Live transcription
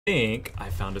think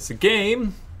I found us a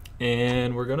game,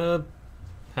 and we're gonna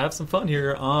have some fun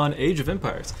here on Age of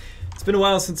Empires. It's been a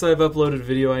while since I've uploaded a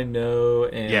video, I know,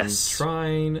 and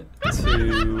trying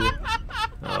to...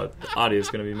 the audio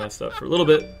is going to be messed up for a little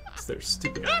bit, because there's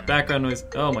stupid background noise.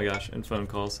 Oh my gosh, and phone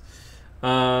calls.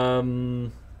 Let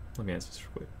me answer this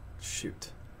real quick.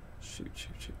 Shoot.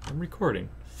 I'm recording.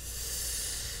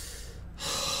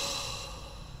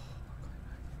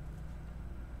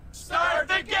 Start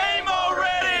the game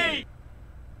already!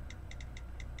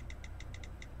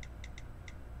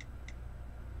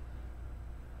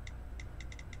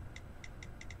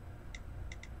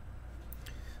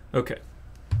 Okay.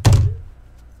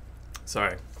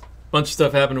 Sorry. Bunch of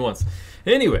stuff happened at once.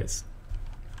 Anyways.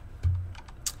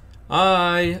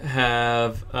 I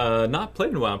have not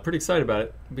played in a while. I'm pretty excited about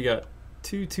it. We got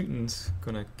 2 Teutons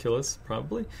gonna kill us,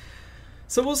 probably.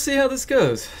 So we'll see how this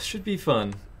goes. Should be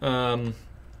fun. I'm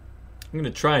gonna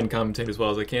try and commentate as well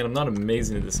as I can. I'm not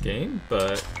amazing at this game,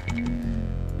 but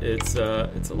it's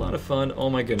a lot of fun. Oh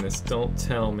my goodness, don't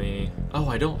tell me. Oh,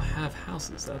 I don't have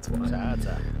houses, that's why.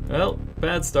 Well,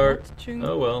 bad start.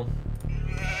 Oh well.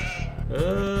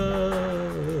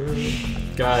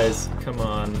 Guys, come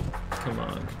on,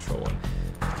 control one.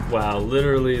 Wow,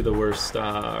 literally the worst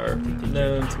star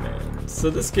known to man. So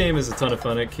this game is a ton of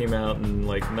fun. It came out in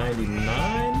like '99,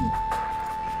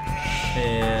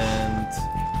 and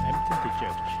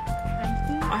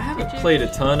I haven't played a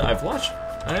ton. I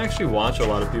actually watch a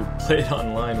lot of people play it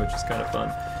online, which is kind of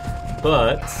fun.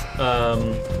 But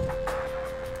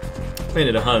playing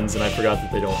it at Huns, and I forgot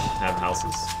that they don't have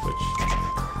houses, which,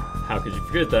 how could you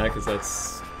forget that? Because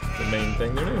that's the main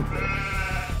thing they're known for.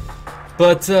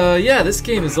 But yeah, this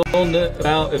game is all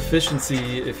about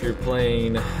efficiency if you're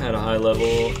playing at a high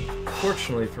level.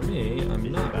 Fortunately for me, I'm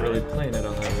not really playing at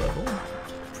a high level.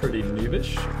 Pretty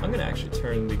noobish. I'm going to actually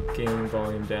turn the game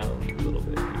volume down a little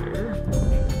bit here.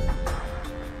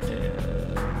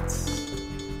 And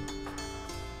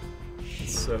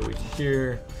so we can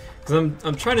hear, because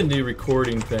I'm trying a new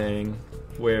recording thing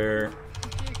where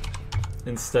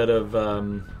instead of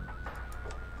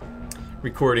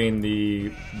recording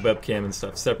the webcam and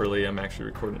stuff separately, I'm actually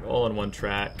recording it all on one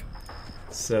track.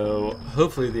 So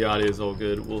hopefully the audio is all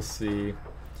good. We'll see.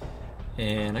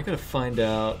 And I gotta find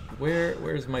out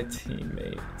where's my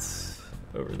teammate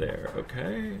over there.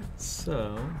 Okay,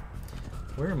 so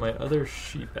where are my other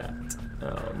sheep at?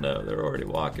 Oh no, they're already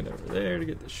walking over there to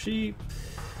get the sheep.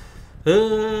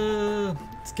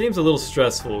 This game's a little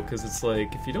stressful because it's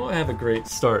like if you don't have a great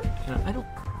start, and I don't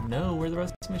know where the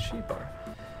rest of my sheep are.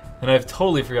 And I've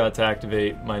totally forgot to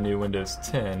activate my new Windows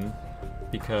 10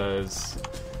 because,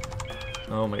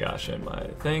 oh my gosh, and my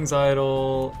thing's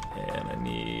idle, and I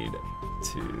need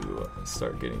to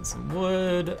start getting some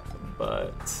wood,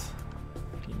 but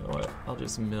you know what, I'll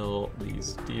just mill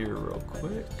these deer real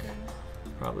quick.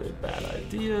 Probably a bad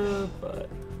idea, but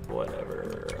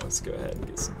whatever. Let's go ahead and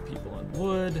get some people on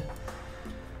wood.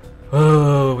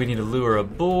 Oh, we need to lure a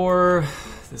boar.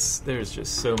 There's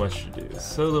just so much to do,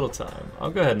 so little time. I'll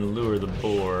go ahead and lure the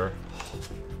boar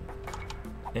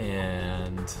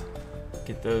and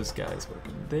get those guys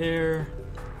working there.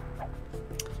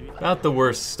 About the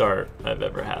worst start I've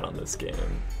ever had on this game,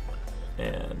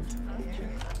 and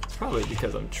it's probably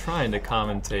because I'm trying to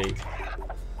commentate.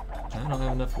 I don't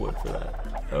have enough wood for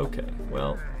that. Okay,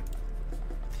 well,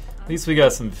 at least we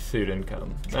got some food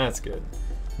income. That's good.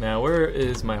 Now, where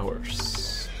is my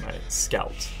horse? My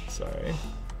scout, sorry.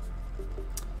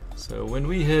 So when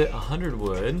we hit 100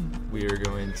 wood, we are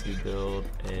going to build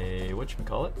a,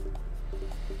 whatchamacallit?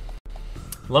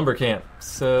 Lumber camp.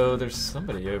 So there's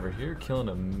somebody over here killing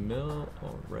a mill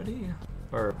already?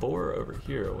 Or a boar over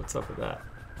here. What's up with that?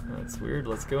 That's weird.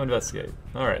 Let's go investigate.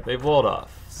 Alright, they've walled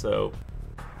off. So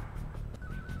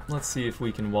let's see if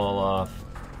we can wall off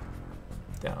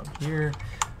down here.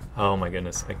 Oh my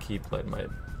goodness, I keep letting my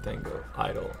thing go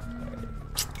idle.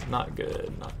 Right. Not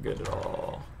good at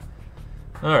all.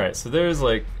 Alright, so there's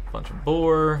like a bunch of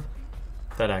boar.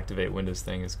 That activate Windows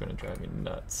thing is going to drive me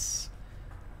nuts.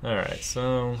 Alright,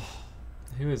 so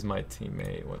who is my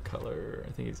teammate? What color? I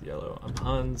think he's yellow. I'm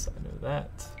Huns, I know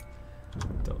that.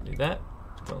 Don't need that.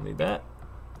 Don't need that.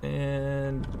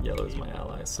 And yellow is my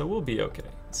ally, so we'll be okay.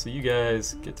 So you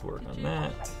guys get to work on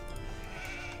that.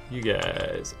 You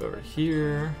guys over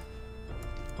here.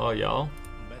 All y'all.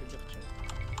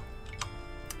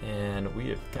 And we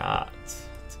have got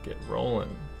to get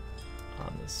rolling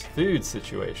on this food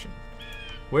situation.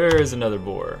 Where is another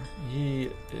boar? He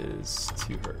is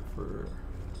too hurt for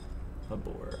a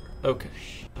boar. Okay,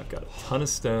 I've got a ton of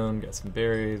stone, got some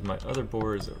berries. My other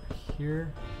boar is over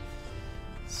here.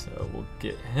 So we'll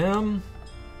get him.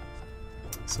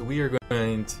 So we are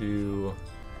going to...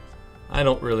 I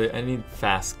need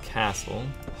fast castle.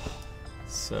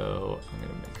 So I'm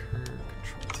gonna make her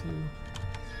control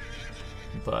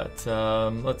 2. But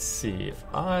let's see, if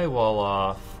I wall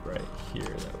off right here,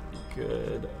 that would be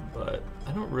good. But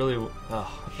I don't really,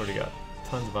 I've already got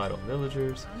tons of idle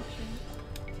villagers.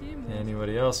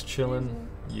 Anybody else chilling?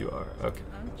 You are, okay.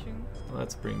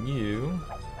 Let's bring you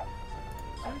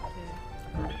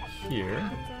over here.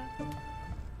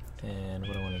 And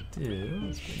what I want to do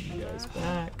is bring you guys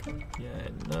back. Yeah,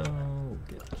 no,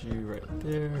 get you right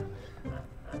there.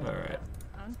 Alright.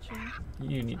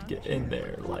 You need to get in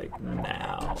there, like,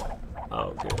 now.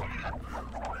 Oh, good.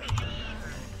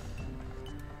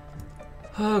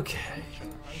 Okay.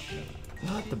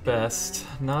 Not the best,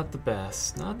 not the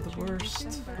best, not the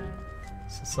worst.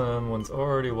 So someone's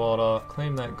already walled off,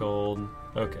 claim that gold.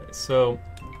 Okay, so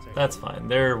that's fine.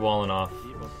 They're walling off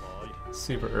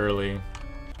super early.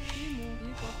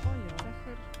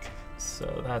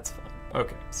 So that's fine.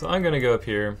 Okay, so I'm gonna go up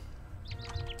here.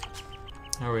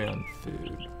 How are we on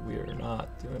food? We are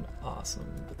not doing awesome,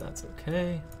 but that's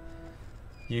okay.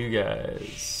 You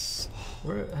guys,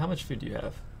 how much food do you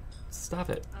have? Stop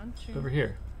it. Over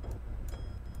here.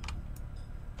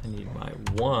 I need my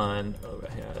one over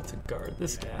here to guard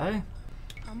this guy.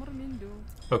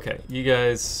 Okay, you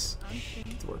guys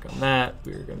to work on that.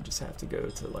 We're gonna just have to go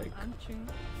to like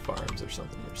farms or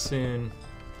something here soon.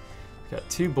 Got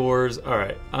 2 boars.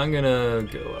 Alright, I'm gonna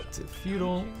go up to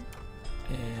feudal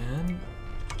and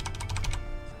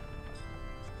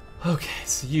okay,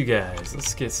 so you guys,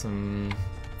 let's get some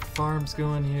farms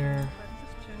going here.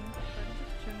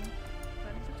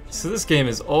 So this game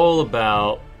is all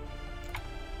about,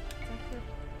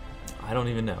 I don't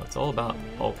even know, it's all about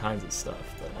all kinds of stuff,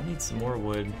 but I need some more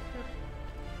wood.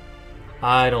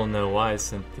 I don't know why I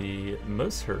sent the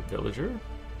most hurt villager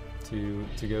to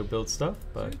go build stuff,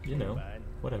 but you know,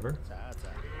 whatever.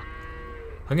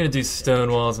 I'm gonna do stone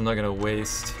walls, I'm not gonna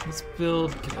waste. Let's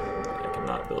build, I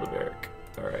cannot build a barrack.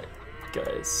 Alright,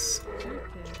 guys.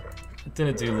 I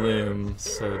didn't do loom,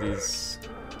 so these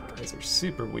guys are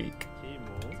super weak.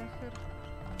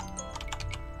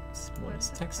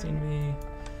 Someone's texting me.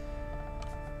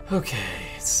 Okay,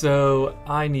 so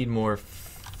I need more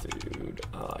food.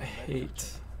 I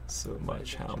hate so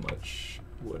much how much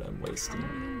wood I'm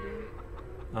wasting.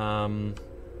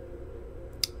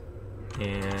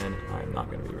 And I'm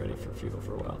not going to be ready for feudal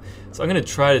for a while. So I'm going to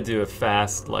try to do a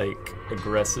fast, like,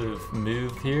 aggressive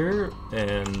move here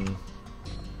and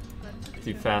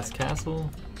do fast castle.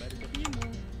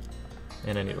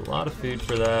 And I need a lot of food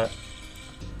for that.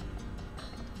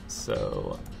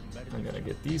 So I'm going to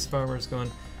get these farmers going.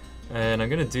 And I'm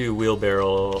going to do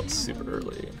wheelbarrow super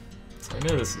early. So I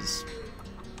know this is...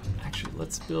 Actually,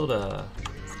 let's build a...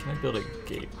 Can I build a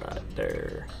gate right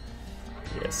there?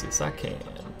 Yes, I can.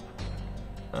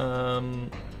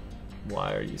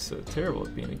 Why are you so terrible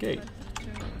at being a gate?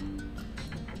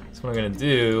 So what I'm going to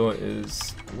do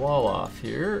is wall off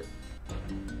here.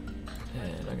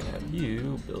 And I'm going to have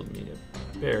you build me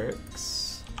a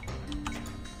barracks.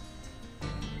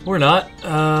 Or not.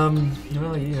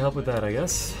 Well, you need help with that, I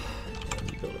guess.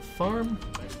 And you build a farm.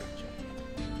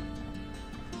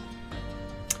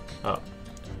 Oh,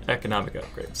 economic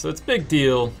upgrade. So it's a big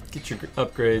deal. Get your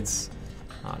upgrades.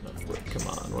 Not enough wood. Come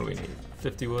on, what do we need?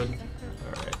 50 wood?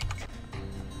 Alright.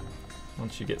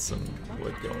 Once you get some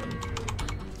wood going.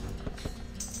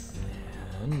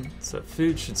 And so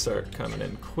food should start coming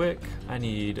in quick. I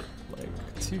need like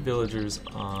 2 villagers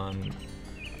on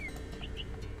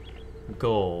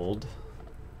gold.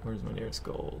 Where's my nearest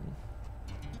gold?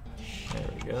 There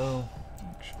we go.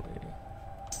 Actually,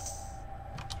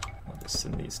 I'll just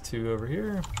send these 2 over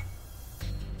here.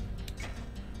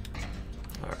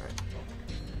 Alright.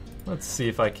 Let's see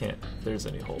if I can't. There's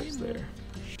any holes there.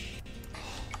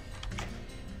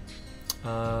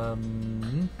 Alright.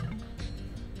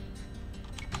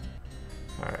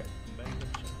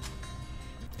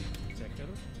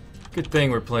 Good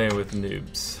thing we're playing with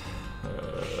noobs.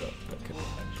 I could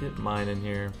get mine in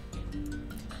here.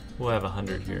 We'll have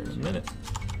 100 here in a minute.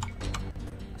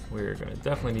 We're going to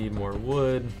definitely need more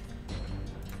wood.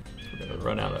 We're going to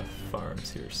run out of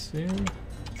farms here soon.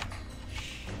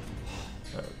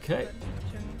 Okay.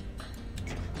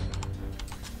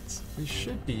 So we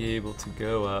should be able to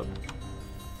go up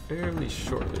fairly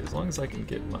shortly, as long as I can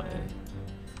get my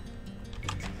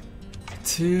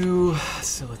 2.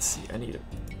 So let's see, I need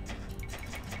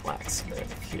a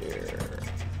blacksmith here.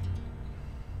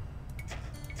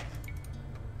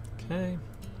 Okay.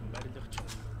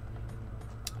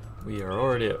 We are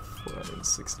already at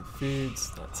 460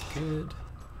 foods, that's good.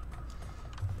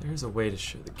 There's a way to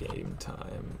show the game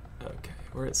time. Okay,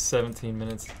 we're at 17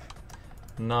 minutes.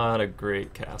 Not a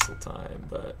great castle time,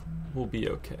 but we'll be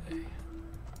okay.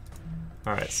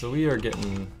 Alright, so we are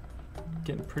getting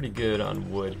pretty good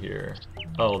on wood here.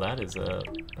 Oh, that is a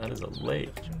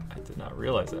lake. I did not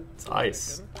realize that. It's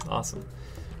ice. Awesome.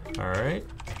 Alright,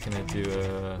 can I do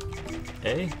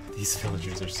A? These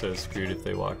villagers are so screwed if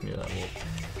they walk near that wolf.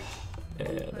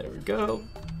 And there we go.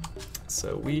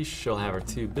 So we shall have our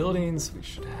 2 buildings. We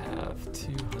should have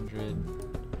 200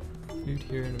 food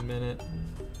here in a minute.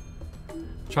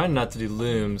 Trying not to do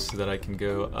looms so that I can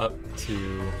go up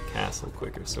to castle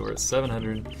quicker. So we're at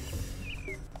 700.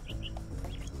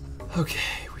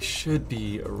 Okay, we should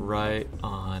be right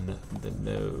on the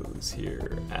nose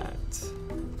here at...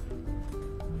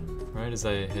 Right as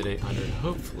I hit 800,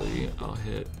 hopefully I'll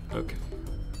hit... Okay.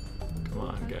 Come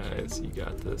on, guys, you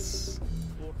got this.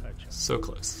 So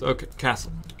close. Okay,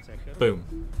 castle. Boom.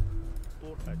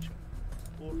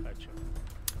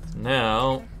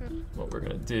 Now, what we're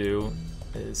gonna do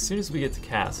is, as soon as we get to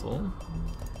castle,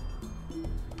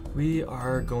 we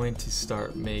are going to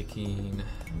start making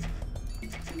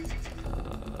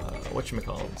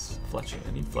whatchamacallits? Fletching.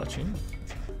 I need fletching.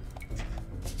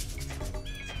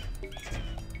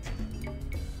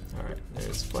 Alright,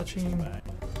 there's fletching.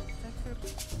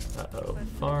 Uh-oh,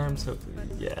 farms, hopefully,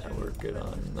 yeah, we're good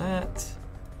on that.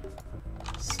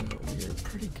 So we are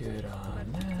pretty good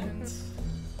on that.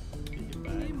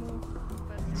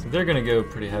 So they're gonna go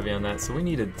pretty heavy on that, so we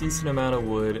need a decent amount of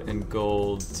wood and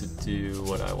gold to do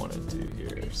what I want to do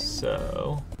here.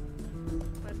 So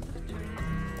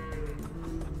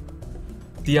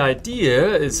the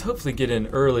idea is hopefully get in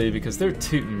early because they're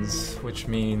Teutons, which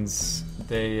means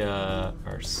they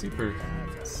are super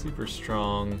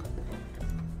strong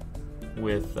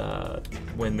with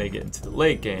when they get into the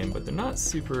late game, but they're not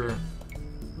super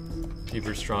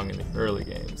strong in the early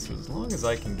game. So as long as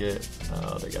I can get,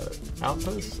 they got an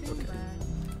outpost. Okay,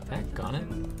 daggone it.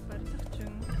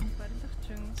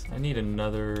 So I need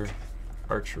another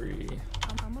archery.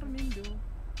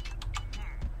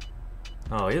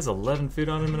 Oh, he has 11 food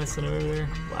on him and I sent him over there?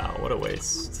 Wow, what a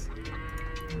waste.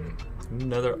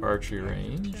 Another archery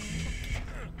range.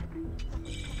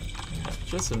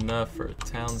 Just enough for a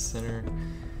town center,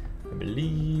 I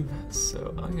believe.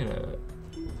 So I'm going to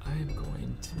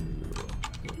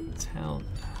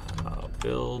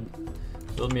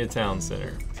build me a town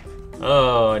center.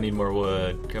 Oh, I need more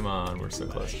wood. Come on, we're so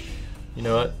close. You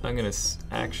know what? I'm going to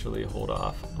actually hold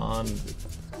off on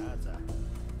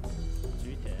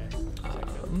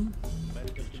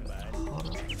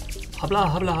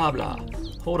habla.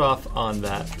 Hold off on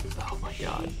that. Oh my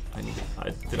god.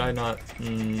 Did I not?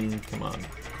 Come on.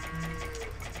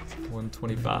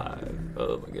 125.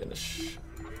 Oh my goodness.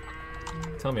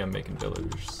 Tell me I'm making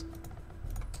villagers.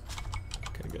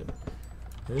 Okay, good.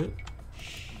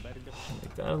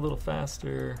 Make that a little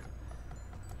faster.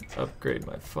 Upgrade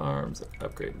my farms.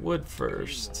 Upgrade wood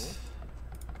first.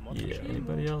 Yeah,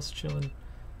 anybody else chilling?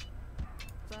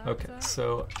 Okay,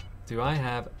 so do I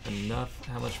have enough?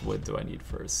 How much wood do I need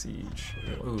for a siege?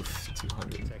 Oof,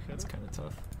 200. That's kind of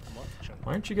tough.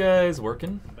 Why aren't you guys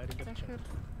working?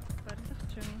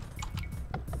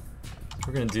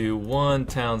 We're gonna do 1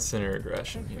 town center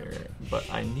aggression here, but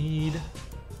I need...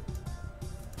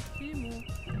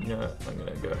 Yeah, I'm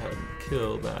gonna go ahead and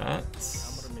kill that.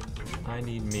 I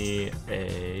need me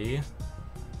a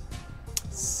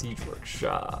siege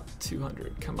workshop.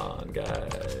 200. Come on,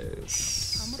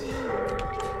 guys.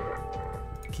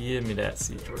 Give me that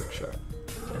siege workshop.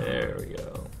 There we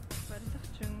go.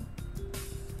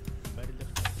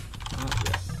 Not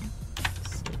yet.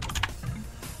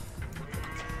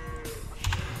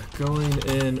 Going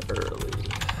in early.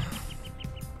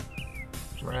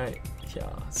 Right. Yeah.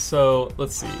 So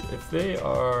let's see. If they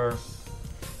are,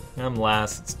 and I'm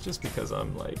last, it's just because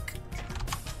I'm like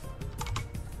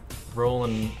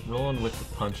rolling with the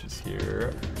punches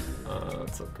here.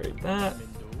 Let's upgrade that.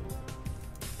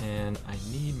 And I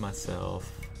need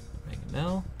myself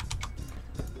mangonel.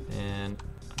 And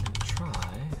I'm gonna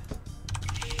try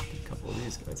a couple of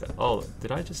these guys out. Oh,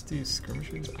 did I just do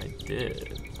skirmishers? I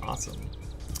did. Awesome.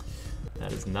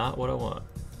 That is not what I want.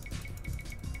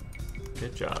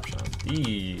 Good job, Sean.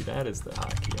 D, that is the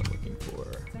hotkey I'm looking for.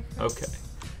 Okay.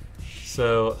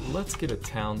 So let's get a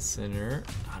town center,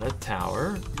 not a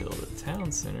tower, build a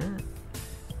town center.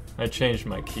 I changed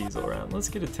my keys all around. Let's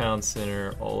get a town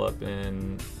center all up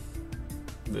in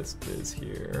this biz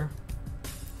here.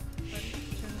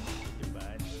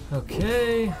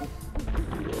 Okay. I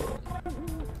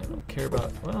don't care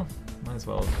about, well, might as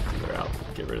well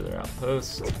get rid of their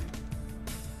outpost.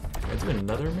 Can I do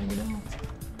another mangonel?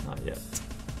 Not yet.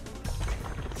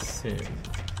 Tune.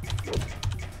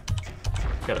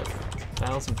 Got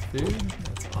 1,000 food?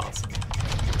 That's awesome.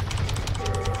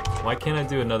 Why can't I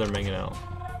do another mangonel?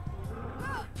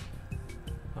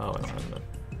 Oh, I don't have enough.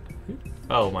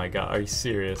 Oh my god, are you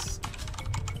serious?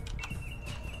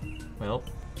 Well.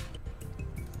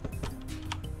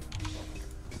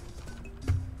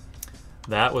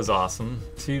 That was awesome.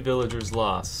 2 villagers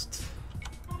lost.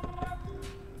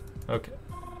 Okay,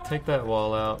 take that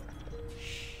wall out.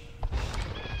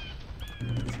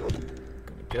 Gonna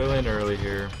go in early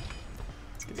here.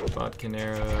 Let's get a vodka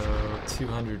arrow,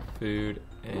 200 food,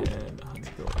 and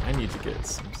 100 gold. I need to get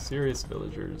some serious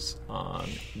villagers on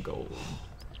gold.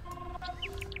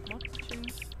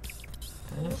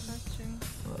 And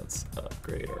let's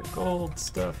upgrade our gold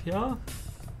stuff here.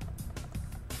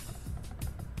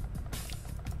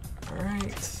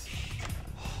 Alright.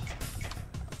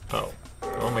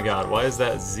 Oh my god, why is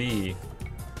that Z?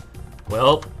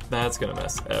 Well, that's gonna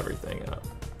mess everything up.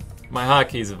 My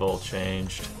hotkeys have all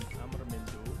changed.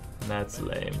 And that's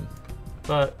lame.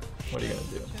 But, what are you gonna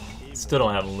do? Still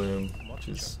don't have a loom, which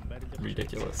is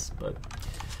ridiculous, but...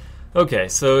 Okay,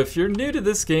 so if you're new to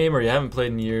this game or you haven't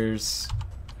played in years,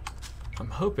 I'm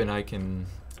hoping I can,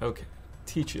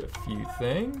 teach you a few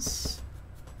things.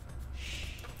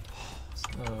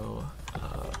 So,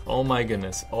 oh my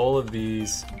goodness, all of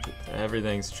these,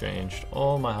 everything's changed.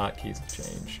 All my hotkeys have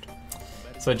changed.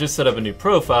 So I just set up a new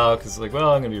profile because, like,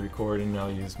 well, I'm going to be recording.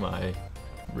 I'll use my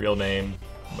real name,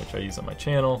 which I use on my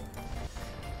channel.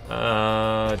 They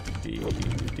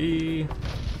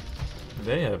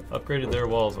have upgraded their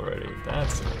walls already.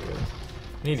 That's not good.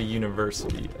 I need a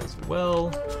university as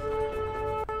well.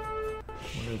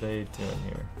 What are they doing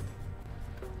here?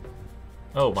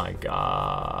 Oh my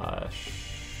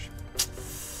gosh.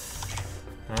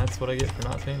 That's what I get for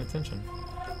not paying attention.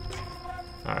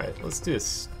 Alright, let's do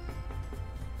this.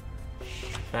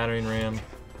 Battering ram.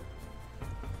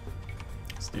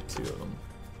 Let's do 2 of them.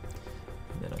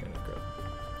 And then I'm going to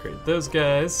upgrade those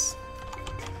guys.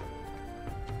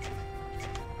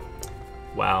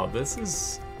 Wow, this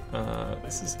is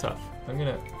tough. I'm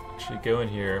going to actually go in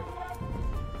here,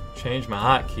 change my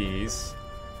hotkeys.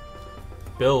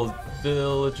 Build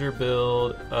villager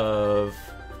build of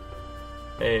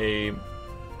a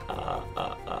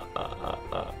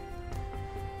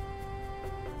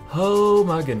oh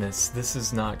my goodness, this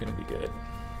is not gonna be good.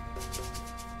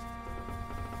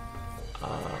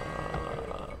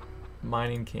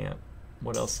 Mining camp.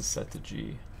 What else is set to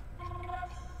G?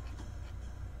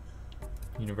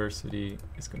 University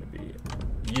is gonna be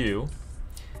U,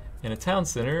 and a town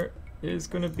center is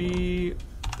gonna be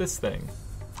this thing.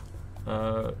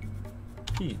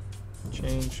 P.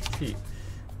 Change P.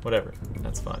 Whatever.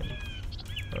 That's fine.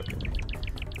 Okay.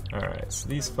 Alright, so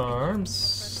these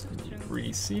farms need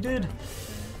reseeded.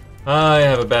 I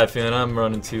have a bad feeling I'm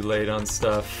running too late on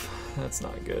stuff. That's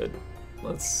not good.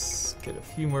 Let's get a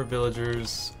few more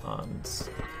villagers on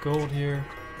gold here.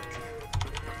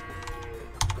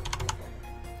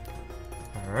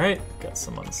 Alright, got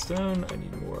some on stone. I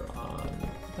need more on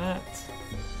that.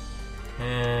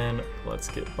 And let's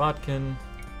get Botkin,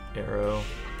 Arrow,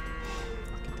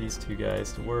 get these 2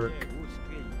 guys to work.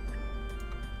 And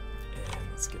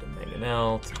let's get a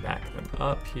mangonel to back them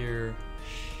up here.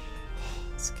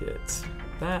 Let's get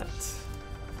that.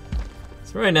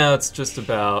 So right now it's just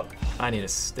about, I need a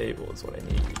stable is what I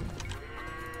need.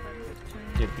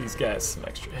 Give these guys some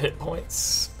extra hit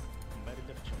points.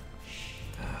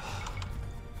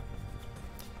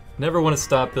 Never want to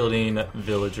stop building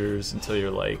villagers until you're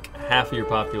like half of your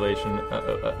population.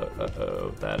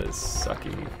 That is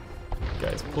sucky.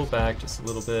 Guys, pull back just a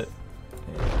little bit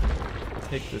and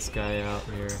take this guy out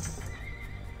here.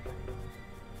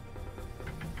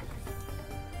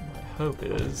 My hope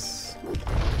is,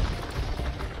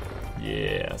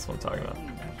 yeah, that's what I'm talking about.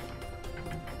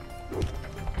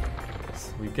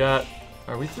 So we got,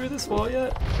 are we through this wall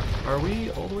yet? Are we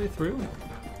all the way through?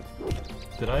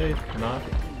 Did I not?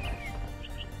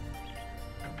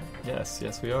 Yes,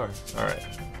 yes we are. Alright,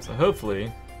 so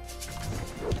hopefully...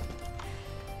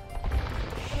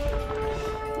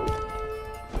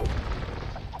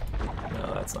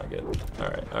 No, that's not good.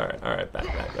 Alright,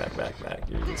 back.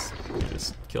 You're just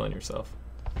killing yourself.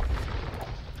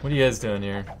 What are you guys doing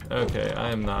here? Okay,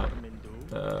 I am not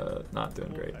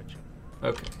doing great.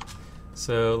 Okay,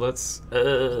 so let's,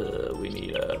 we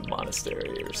need a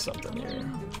monastery or something here,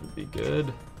 which would be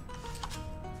good.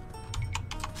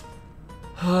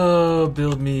 Oh,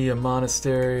 build me a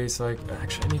monastery, so I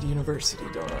need a university,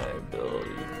 don't I? Build a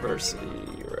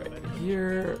university right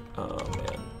here. Oh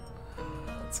man,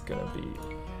 it's gonna be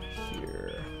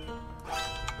here.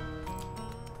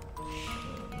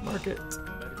 Market.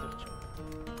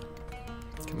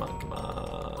 Come on, come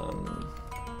on.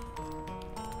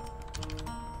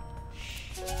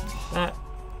 That.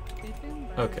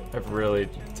 Okay, I've really.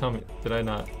 Tell me, did I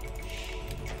not?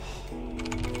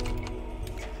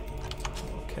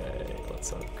 Okay,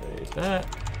 let's upgrade that.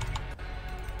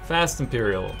 Fast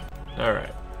Imperial.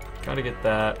 Alright, gotta get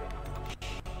that.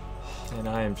 And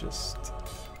I am just.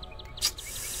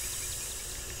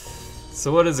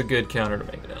 So, what is a good counter to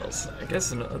mangonels? I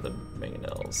guess another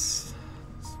mangonels.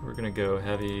 So, we're gonna go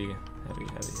heavy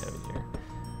here.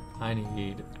 I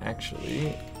need,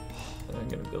 actually, I'm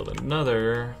gonna build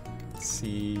another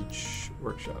siege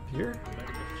workshop here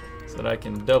so that I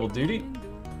can double duty.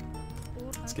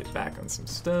 Let's get back on some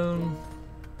stone.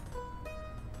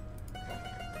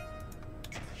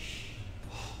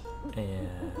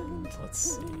 And let's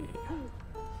see. You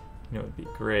know, it'd be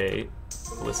great.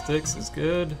 Ballistics is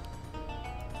good.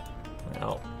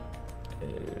 Well,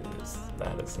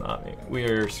 that is not me. We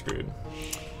are screwed.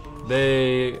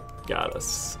 They got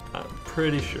us. I'm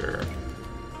pretty sure.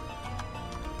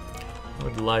 I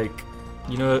would like,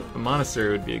 you know what? A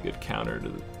monastery would be a good counter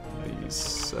to these.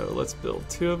 So let's build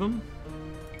 2 of them.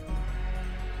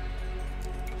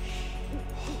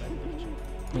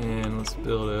 And let's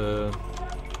build a.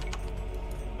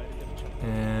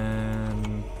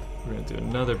 And we're gonna do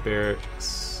another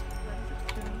barracks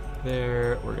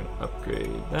there. We're gonna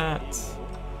upgrade that.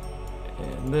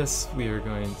 And this, we are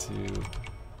going to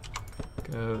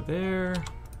go there.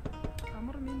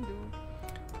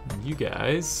 And you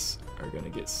guys are gonna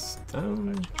get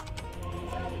stone.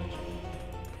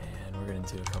 And we're gonna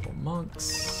do a couple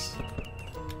monks.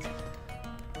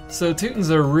 So Teutons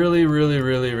are really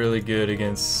good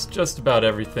against just about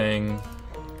everything.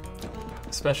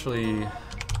 Especially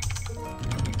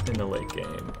in the late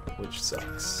game, which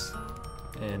sucks.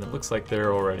 And it looks like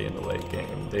they're already in the late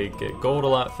game. They get gold a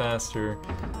lot faster.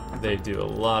 They do a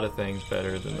lot of things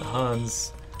better than the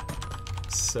Huns.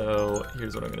 So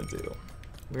here's what I'm gonna do.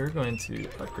 We're going to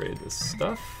upgrade this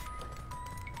stuff.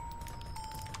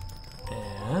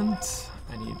 And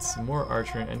I need some more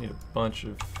archery. I need a bunch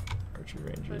of archery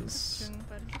ranges.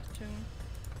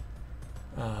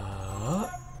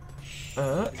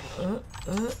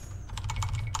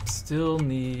 Still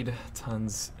need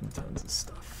tons and tons of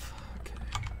stuff. Okay.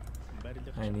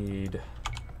 I need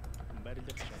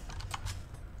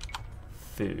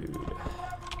food.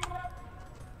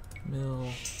 Mill.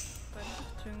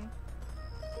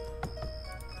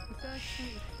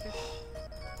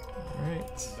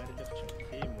 Alright.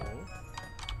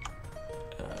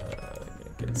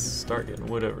 Start getting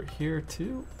wood over here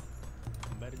too.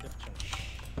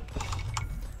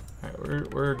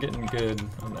 Alright, we're getting good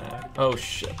on that. Oh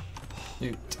shit.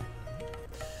 Dude.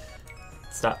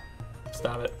 Stop.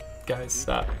 Stop it. Guys,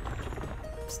 stop.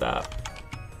 Stop.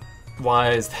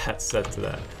 Why is that set to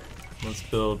that? Let's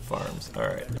build farms.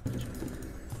 Alright.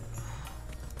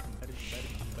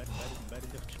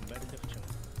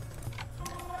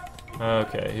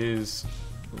 Okay,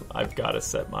 I've got to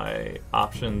set my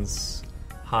options,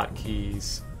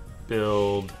 hotkeys,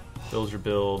 build your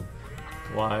build.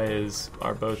 Why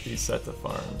are both these set to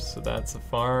farms? So that's a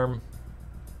farm.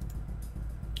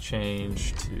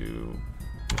 Change to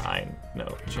 9.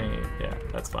 No, change. Yeah,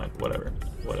 that's fine. Whatever.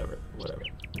 I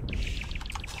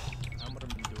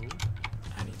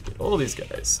need to get all these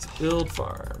guys to build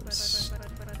farms.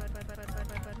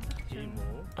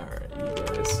 Alright, you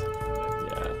guys.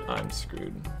 Yeah, I'm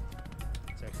screwed.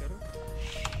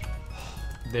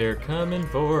 They're coming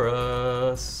for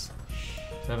us.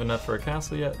 Do I have enough for a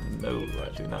castle yet? No, I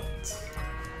do not.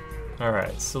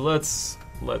 Alright, so let's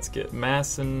get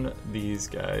massing these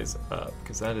guys up,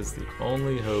 because that is the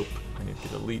only hope. I need to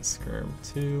get elite skirm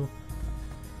too,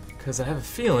 because I have a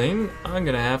feeling I'm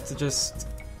gonna have to just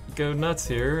go nuts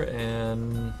here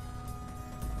and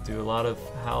do a lot of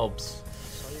halbs.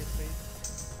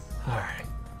 Alright,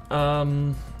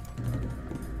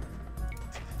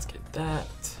 let's get that.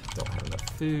 Don't have enough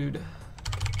food.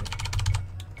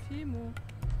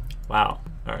 Wow.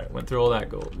 Alright, went through all that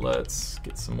gold. Let's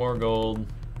get some more gold.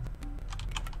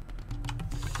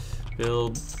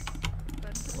 Build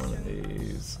one of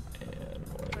these and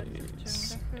one of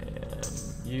these. And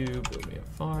you build me a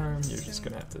farm. You're just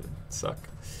gonna have to suck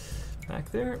back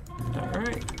there.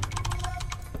 Alright.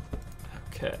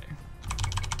 Okay.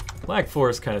 Black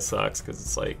Forest kind of sucks because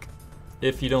it's like,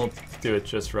 if you don't do it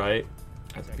just right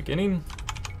at the beginning,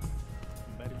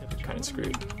 you're kind of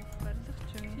screwed.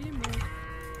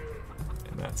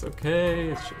 And that's okay,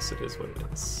 it's just, it is what it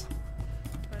is.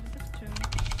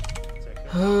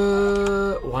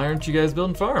 Why aren't you guys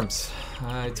building farms?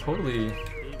 I totally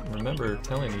remember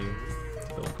telling you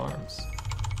to build farms.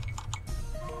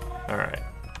 Alright.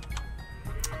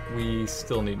 we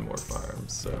still need more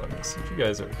farms. So since you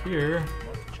guys are here,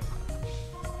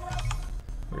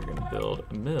 we're gonna build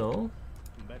a mill,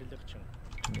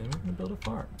 and then we're gonna build a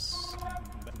farms.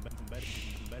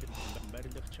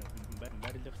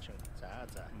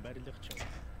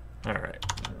 Alright,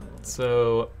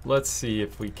 so let's see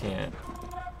if we can't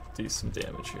do some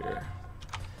damage here.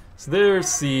 So their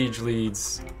siege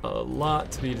leads a lot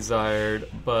to be desired,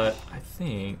 but I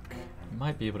think I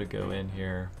might be able to go in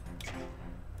here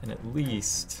and at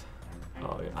least...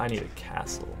 Oh, I need a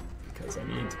castle because I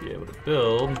need to be able to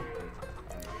build.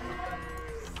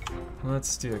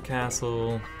 Let's do a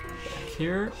castle back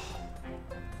here.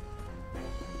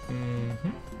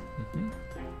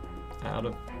 Out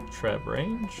of Treb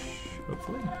range,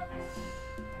 hopefully.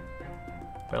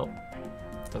 Well,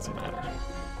 doesn't matter.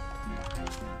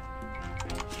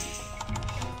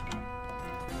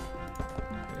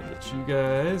 Gonna get you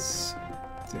guys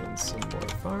doing some more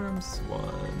farms.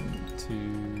 1,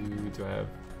 2. Do I have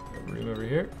a room over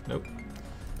here? Nope.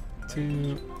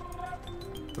 2,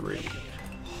 3.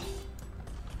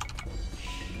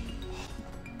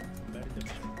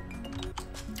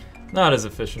 Not as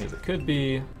efficient as it could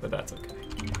be, but that's okay.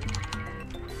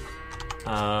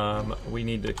 We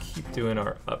need to keep doing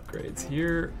our upgrades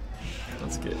here.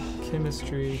 Let's get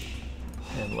chemistry,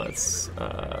 and let's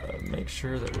make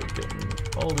sure that we're getting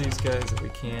all these guys that we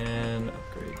can.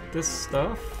 Upgrade this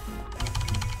stuff.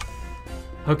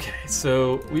 Okay,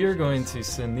 so we are going to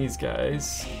send these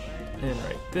guys in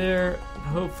right there.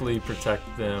 Hopefully protect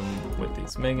them with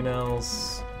these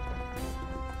mangonels,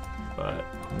 but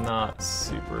not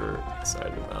super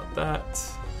excited about that.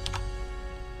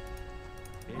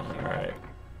 Alright,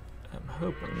 I'm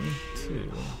hoping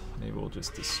to, maybe we'll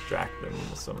just distract them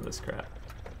with some of this crap.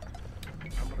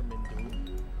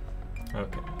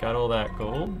 Okay, got all that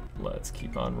gold. Let's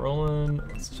keep on rolling.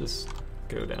 Let's just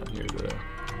go down here to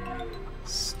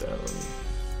stone.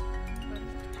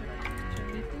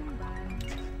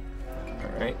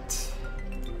 Alright.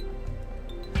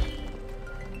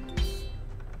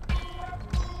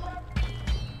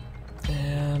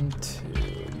 And 2,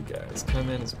 you guys come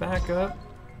in as backup.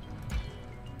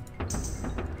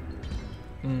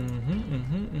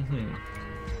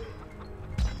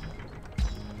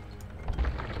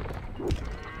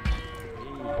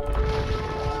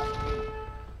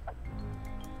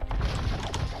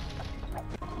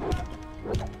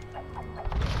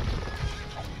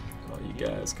 Well, you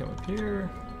guys come up here.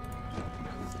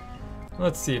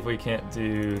 Let's see if we can't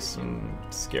do some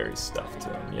scary stuff to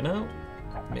them, you know?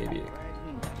 Maybe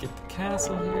get the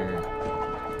castle here.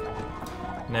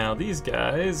 Now these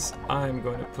guys, I'm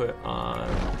going to put on...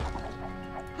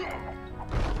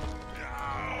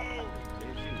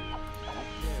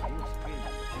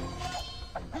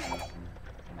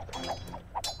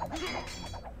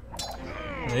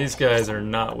 These guys are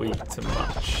not weak to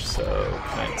much, so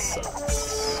kind of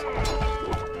sucks.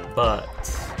 But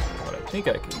what I think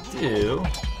I can do...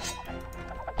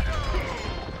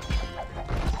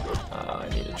 I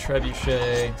need a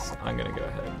trebuchet, so I'm going to go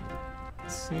ahead and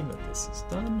assume that this is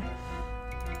done.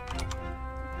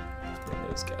 Let's bring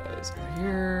those guys over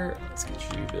here. Let's get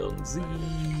you building Z.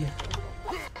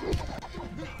 I'm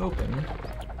hoping to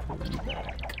pull you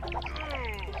back.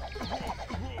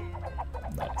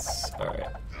 Nice.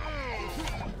 Alright.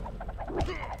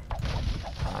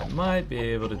 I might be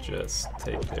able to just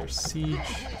take their siege.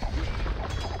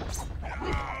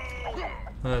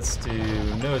 Let's do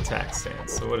no attack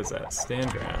stance. So what is that?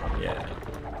 Stand ground. Yeah.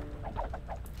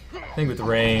 I think with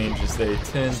range is they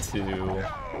tend to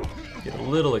get a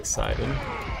little excited.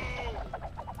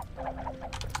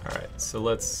 Alright, so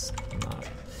let's not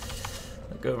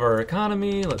let go of our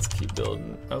economy. Let's keep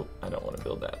building. Oh, I don't want to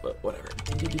build that, but whatever.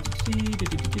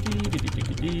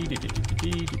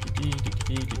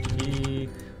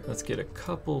 Let's get a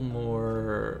couple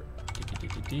more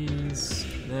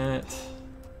that.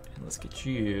 And let's get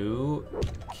you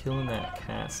killing that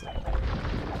castle.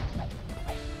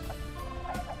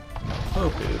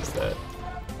 Hope is that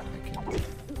I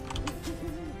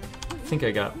think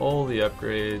I got all the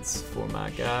upgrades for my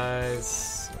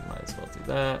guys, so might as well do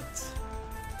that.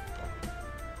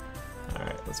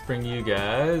 Alright, let's bring you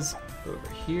guys over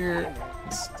here.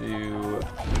 Let's do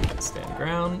stand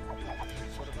ground.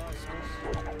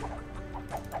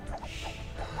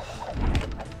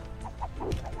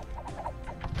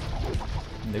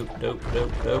 Nope, nope,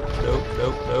 nope, nope, nope,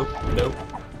 nope, nope, nope.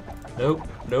 Nope,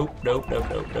 nope, nope, nope,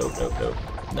 nope, nope, nope, nope.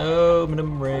 No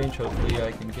minimum range. Hopefully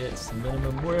I can get some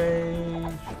minimum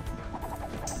range.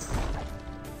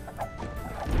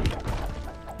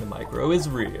 The micro is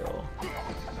real.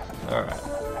 Alright,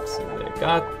 so they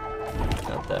got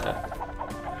that.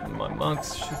 My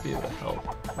monks should be able to help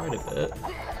quite a bit.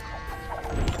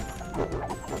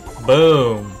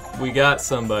 Boom! We got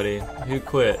somebody who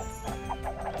quit.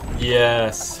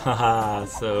 Yes, haha.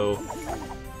 So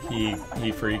he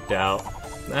freaked out.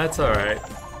 That's all right.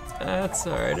 That's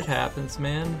all right. It happens,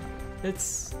 man.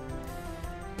 It's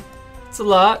a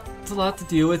lot. It's a lot to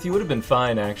deal with. You would have been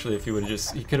fine actually if he would have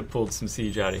just. He could have pulled some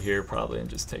siege out of here probably and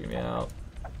just taken me out.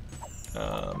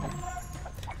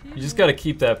 You just got to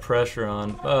keep that pressure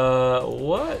on.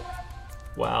 What?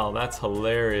 Wow, that's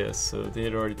hilarious. So they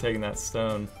had already taken that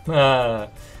stone. I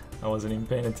wasn't even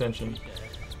paying attention.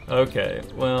 Okay,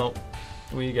 well,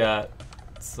 we got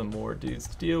some more dudes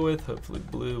to deal with. Hopefully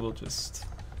blue will just...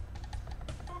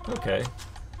 Okay.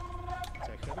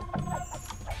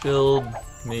 Build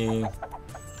me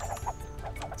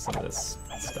some of this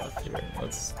stuff here.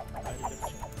 Let's...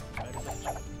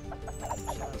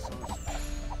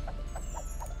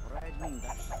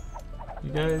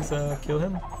 You guys kill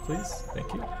him, please?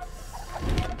 Thank you.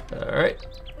 Alright.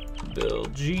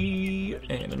 Build G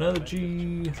and another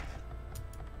G.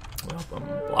 Well, I'm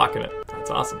blocking it. That's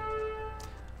awesome.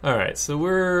 Alright, so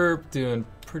we're doing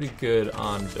pretty good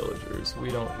on villagers. We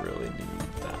don't really need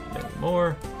that many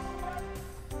more.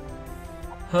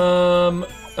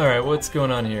 Alright, what's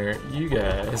going on here? You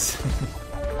guys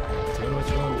doing what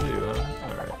you want to do, huh?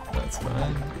 Alright, that's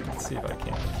fine. Let's see if I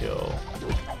can't kill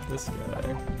this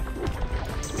guy.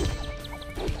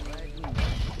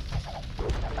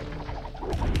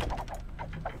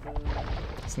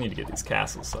 Just need to get these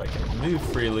castles so I can move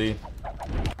freely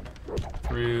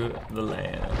through the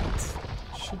land.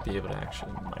 Should be able to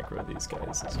actually micro these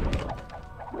guys as well.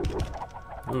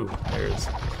 Ooh, there's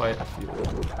quite a few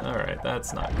of them. Alright,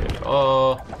 that's not good at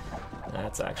all.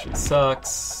 That actually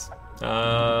sucks.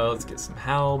 Let's get some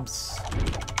halbs.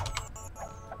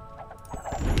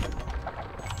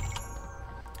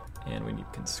 And we need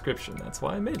conscription. That's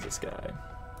why I made this guy.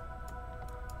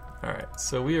 Alright,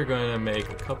 so we are going to make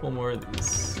a couple more of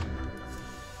these.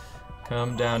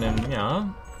 Come down and yeah.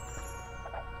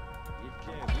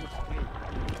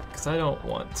 Because I don't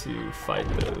want to fight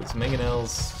those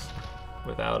mangonels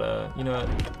without a... You know what?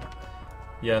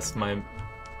 Yes, my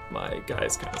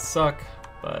guys kind of suck,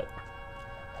 but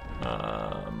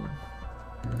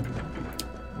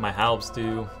my halbs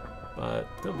do, but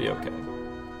they'll be okay.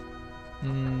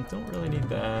 Don't really need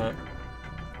that.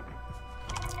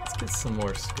 Let's get some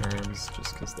more skirms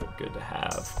just because they're good to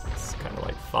have. It's kind of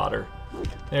like fodder.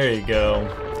 There you go.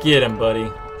 Get him,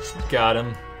 buddy. Got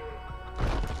him.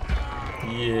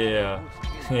 Yeah.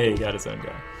 Hey, he got his own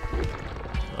guy.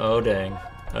 Oh, dang.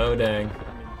 Oh, dang.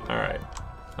 Alright.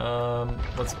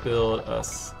 Let's build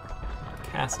us a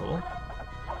castle.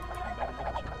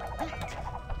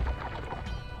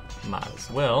 Might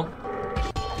as well.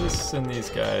 Just send these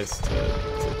guys to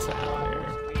town here.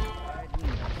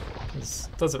 This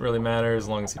doesn't really matter as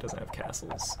long as he doesn't have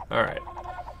castles. Alright.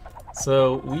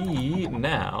 So we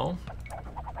now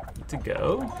need to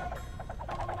go.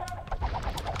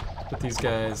 Put these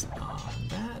guys on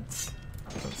that.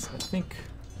 I think.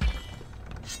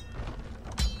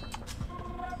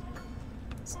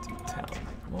 Let's do town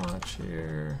watch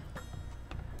here.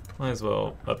 Might as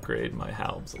well upgrade my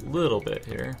halbs a little bit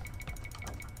here.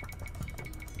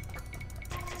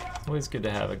 Always good to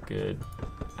have a good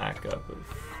backup of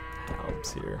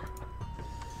halbs here.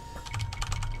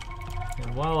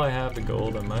 And while I have the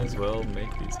gold, I might as well make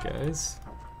these guys.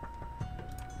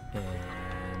 And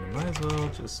I might as well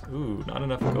just... Ooh, not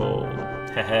enough gold.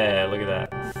 Haha, look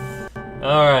at that.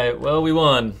 Alright, well, we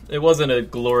won. It wasn't a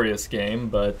glorious game,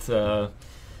 but...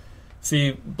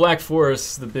 see, Black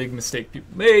Forest, the big mistake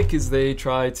people make is they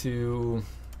try to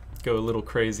go a little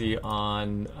crazy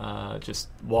on just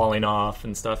walling off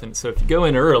and stuff. And so if you go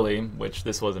in early, which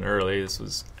this wasn't early, this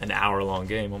was an hour-long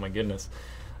game, oh my goodness,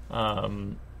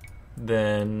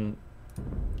 then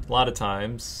a lot of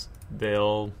times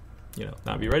they'll, you know,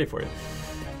 not be ready for you.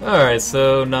 Alright,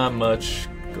 so not much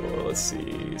goal. Let's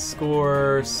see,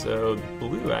 score, so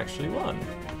blue actually won.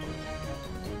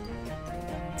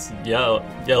 It's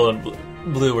yellow and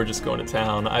blue were just going to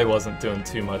town. I wasn't doing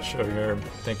too much over here.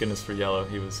 Thank goodness for yellow.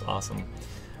 He was awesome.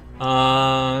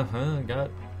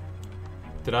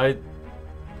 Did I?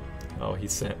 Oh, he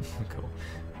sent. Cool.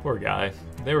 Poor guy.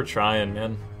 They were trying,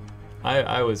 man.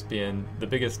 I was being the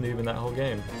biggest noob in that whole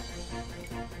game.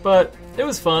 But it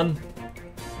was fun.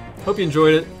 Hope you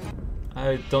enjoyed it.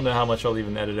 I don't know how much I'll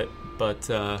even edit it, but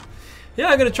yeah,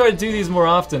 I'm gonna try to do these more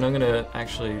often. I'm gonna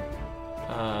actually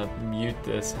mute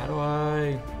this. How do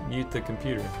I mute the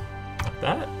computer? Like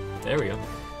that? There we go.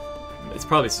 It's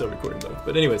probably still recording though.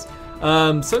 But anyways, so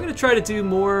I'm gonna try to do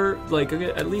more. Like, I'm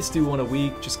gonna at least do one a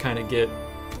week. Just kind of get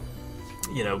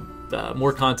you know,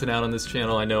 more content out on this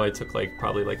channel. I know I took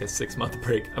probably a 6-month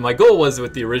break. And my goal was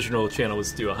with the original channel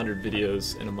was to do 100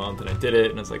 videos in a month, and I did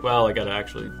it. And I was like, well, I got to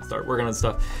actually start working on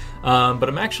stuff. But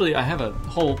I have a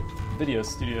whole video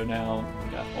studio now.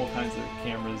 I got all kinds of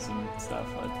cameras and stuff.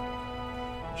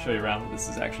 I'll show you around. This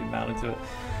is actually mounted to it.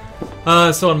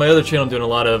 So on my other channel, I'm doing a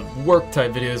lot of work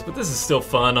type videos, but this is still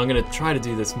fun. I'm gonna try to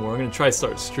do this more. I'm gonna try to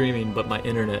start streaming, but my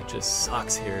internet just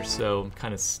sucks here, so I'm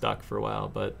kind of stuck for a while.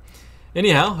 But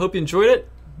anyhow, hope you enjoyed it.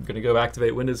 I'm gonna go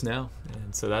activate Windows now,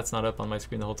 and so that's not up on my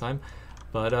screen the whole time.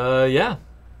 But yeah,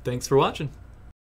 thanks for watching.